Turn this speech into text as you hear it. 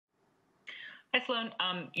Hi, Sloane.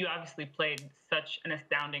 You obviously played such an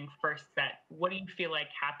astounding first set. What do you feel like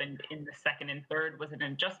happened in the second and third? Was it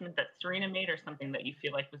an adjustment that Serena made or something that you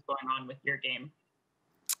feel like was going on with your game?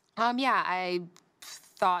 Yeah, I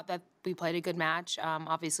thought that we played a good match.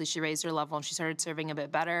 Obviously, she raised her level and she started serving a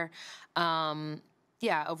bit better. Um,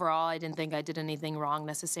 yeah, overall, I didn't think I did anything wrong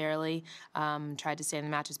necessarily. Tried to stay in the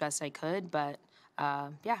match as best I could, but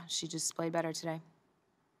yeah, she just played better today.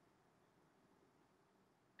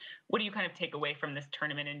 What do you kind of take away from this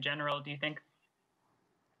tournament in general, do you think?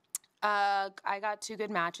 I got two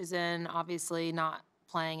good matches in. Obviously, not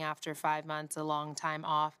playing after 5 months, a long time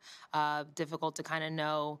off. Difficult to kind of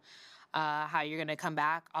know how you're going to come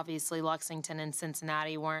back. Obviously, Lexington and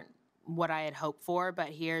Cincinnati weren't what I had hoped for, but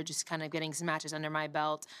here, just kind of getting some matches under my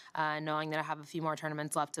belt, knowing that I have a few more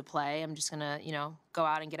tournaments left to play. I'm just going to, go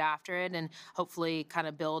out and get after it and hopefully kind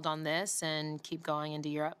of build on this and keep going into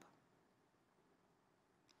Europe.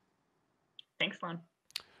 Thanks, Sloane.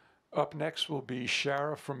 Up next will be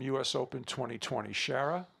Shara from US Open 2020.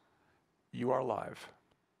 Shara, you are live.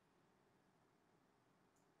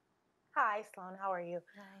 Hi, Sloane. How are you?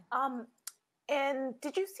 Hi. And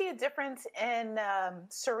did you see a difference in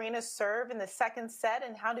Serena's serve in the second set?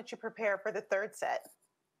 And how did you prepare for the third set?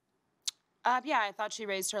 Yeah, I thought she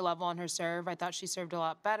raised her level on her serve. I thought she served a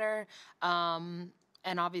lot better. And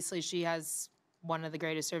obviously, she has one of the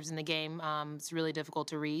greatest serves in the game. It's really difficult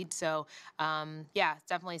to read. So, yeah, it's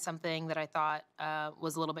definitely something that I thought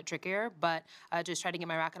was a little bit trickier. But just tried to get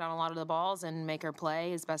my racket on a lot of the balls and make her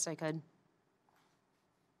play as best I could.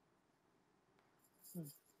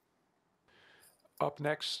 Up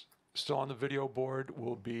next, still on the video board,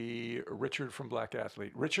 will be Richard from Black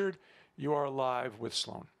Athlete. Richard, you are live with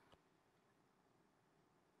Sloane.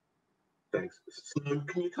 Thanks. So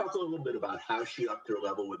can you talk a little bit about how she upped her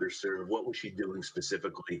level with her serve? What was she doing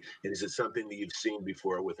specifically? And is it something that you've seen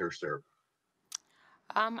before with her serve?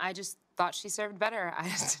 I just thought she served better. I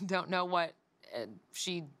just don't know what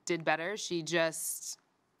she did better. She just,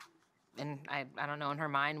 and I don't know in her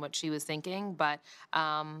mind what she was thinking, but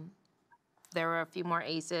there were a few more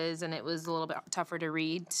aces and it was a little bit tougher to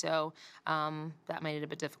read. So that made it a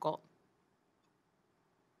bit difficult.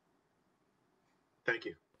 Thank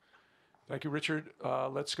you. Thank you, Richard.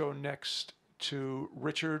 Let's go next to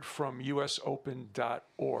Richard from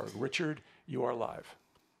usopen.org. Richard, you are live.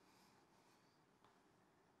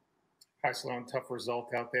 Hi, Sloane. Tough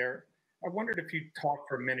result out there. I wondered if you'd talk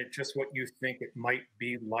for a minute just what you think it might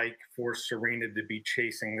be like for Serena to be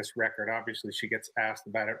chasing this record. Obviously, she gets asked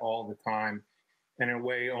about it all the time. And in a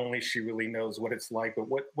way, only she really knows what it's like. But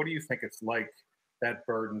what do you think it's like, that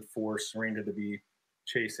burden for Serena to be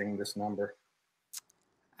chasing this number?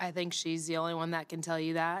 I think she's the only one that can tell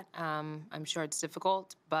you that. I'm sure it's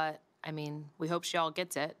difficult, but I mean, we hope she all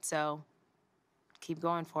gets it. So keep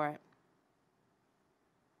going for it.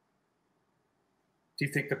 Do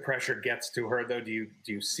you think the pressure gets to her, though? Do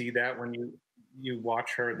you see that when you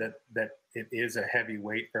watch her, that it is a heavy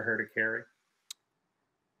weight for her to carry?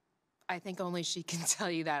 I think only she can tell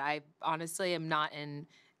you that. I honestly am not in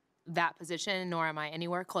that position, nor am I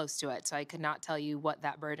anywhere close to it. So I could not tell you what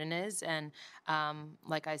that burden is. And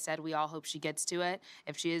like I said, we all hope she gets to it.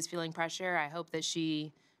 If she is feeling pressure, I hope that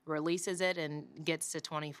she releases it and gets to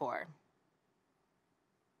 24.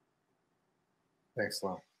 Thanks,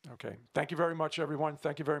 Sloane. Okay. Thank you very much, everyone.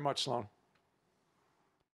 Thank you very much, Sloane.